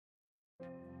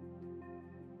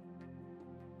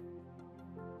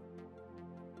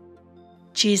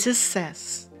Jesus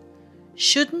says,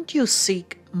 "Shouldn't you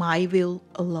seek my will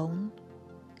alone?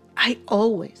 I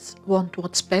always want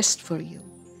what's best for you."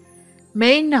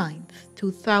 May 9th,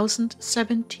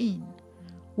 2017.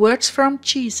 Words from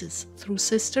Jesus through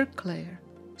Sister Clare,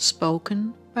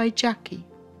 spoken by Jackie.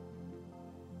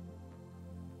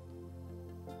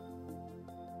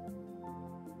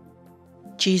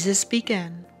 Jesus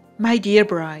began, "My dear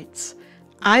brides,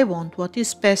 I want what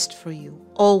is best for you,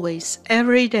 always,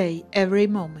 every day, every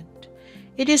moment.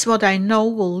 It is what I know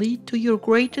will lead to your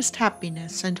greatest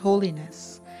happiness and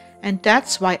holiness, and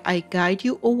that's why I guide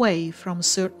you away from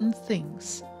certain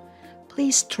things.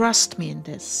 Please trust me in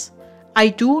this. I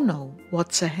do know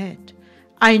what's ahead.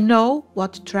 I know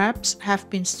what traps have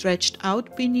been stretched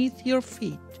out beneath your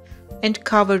feet and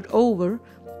covered over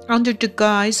under the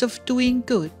guise of doing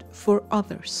good for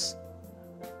others.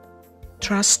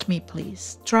 Trust me,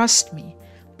 please, trust me,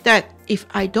 that if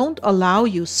I don't allow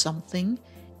you something,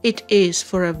 it is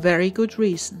for a very good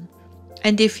reason,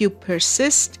 and if you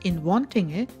persist in wanting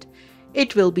it,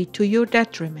 it will be to your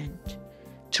detriment.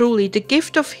 Truly, the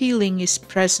gift of healing is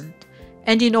present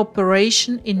and in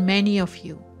operation in many of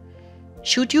you.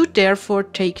 Should you therefore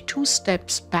take 2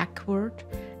 steps backward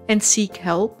and seek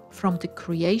help from the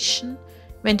creation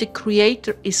when the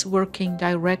Creator is working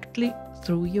directly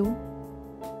through you?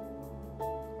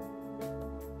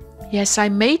 Yes, I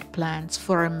made plans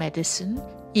for a medicine,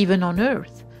 even on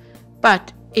earth,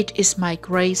 but it is my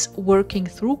grace working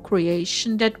through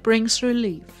creation that brings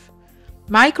relief.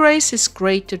 My grace is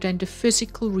greater than the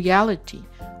physical reality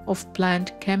of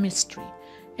plant chemistry,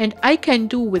 and I can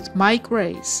do with my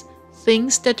grace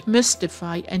things that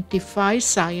mystify and defy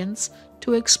science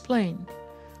to explain.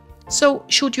 So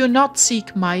should you not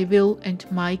seek my will and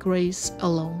my grace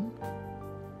alone?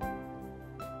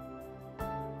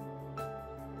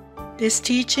 This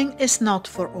teaching is not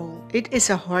for all, it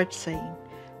is a hard saying,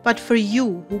 but for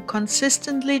you who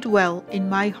consistently dwell in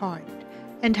my heart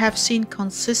and have seen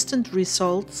consistent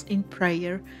results in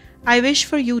prayer, I wish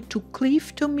for you to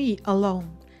cleave to me alone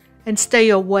and stay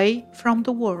away from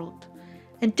the world.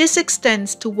 And this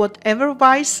extends to whatever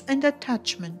vice and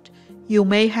attachment you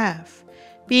may have,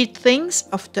 be it things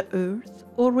of the earth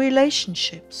or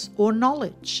relationships or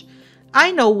knowledge.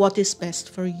 I know what is best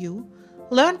for you.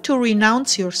 Learn to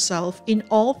renounce yourself in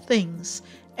all things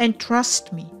and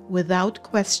trust me without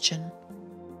question.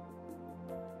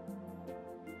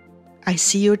 I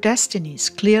see your destinies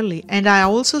clearly, and I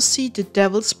also see the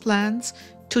devil's plans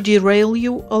to derail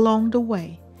you along the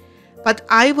way. But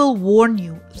I will warn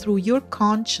you through your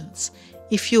conscience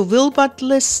if you will but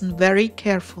listen very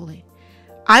carefully.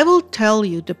 I will tell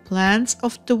you the plans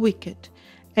of the wicked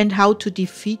and how to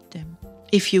defeat them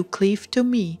if you cleave to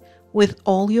me with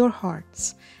all your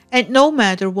hearts. And no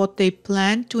matter what they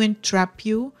plan to entrap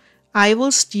you, I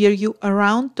will steer you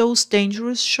around those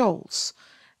dangerous shoals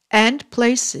and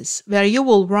places where you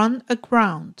will run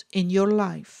aground in your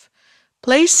life,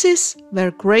 places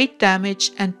where great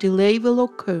damage and delay will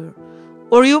occur,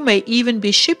 or you may even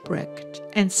be shipwrecked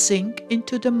and sink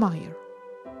into the mire.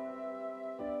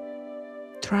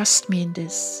 Trust me in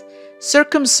this.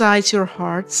 Circumcise your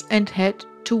hearts and head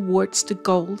towards the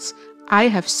goals I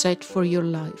have set for your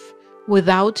life,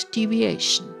 without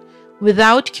deviation,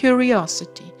 without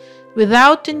curiosity,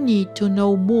 without the need to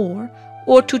know more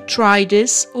or to try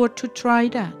this or to try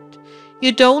that.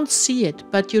 You don't see it,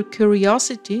 but your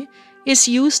curiosity is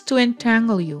used to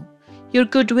entangle you. Your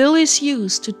goodwill is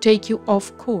used to take you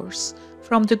off course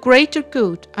from the greater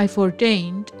good I've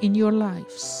ordained in your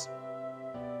lives.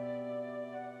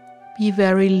 Be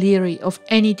very leery of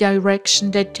any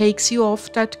direction that takes you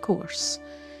off that course.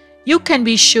 You can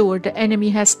be sure the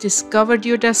enemy has discovered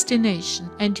your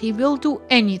destination, and he will do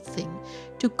anything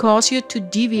to cause you to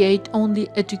deviate only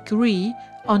a degree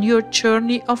on your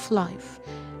journey of life,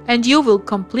 and you will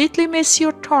completely miss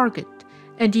your target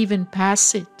and even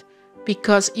pass it,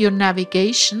 because your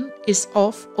navigation is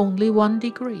off only 1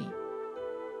 degree.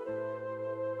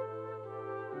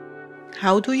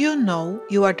 How do you know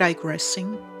you are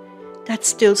digressing? That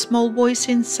still small voice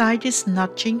inside is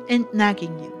nudging and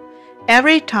nagging you.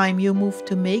 Every time you move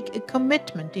to make a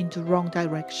commitment in the wrong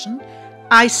direction,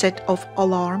 I set off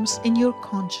alarms in your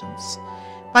conscience.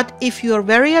 But if you are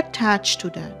very attached to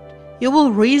that, you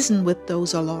will reason with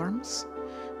those alarms.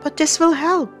 But this will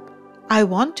help. I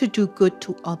want to do good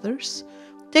to others.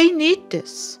 They need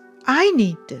this. I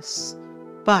need this.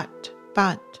 But.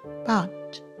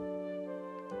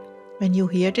 When you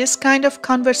hear this kind of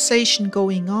conversation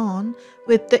going on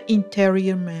with the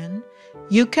interior man,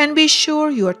 you can be sure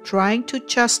you are trying to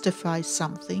justify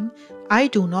something I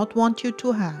do not want you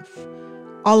to have.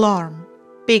 Alarm,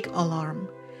 big alarm.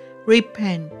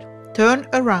 Repent, Turn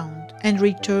around and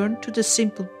return to the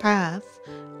simple path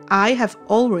I have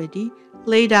already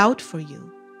laid out for you.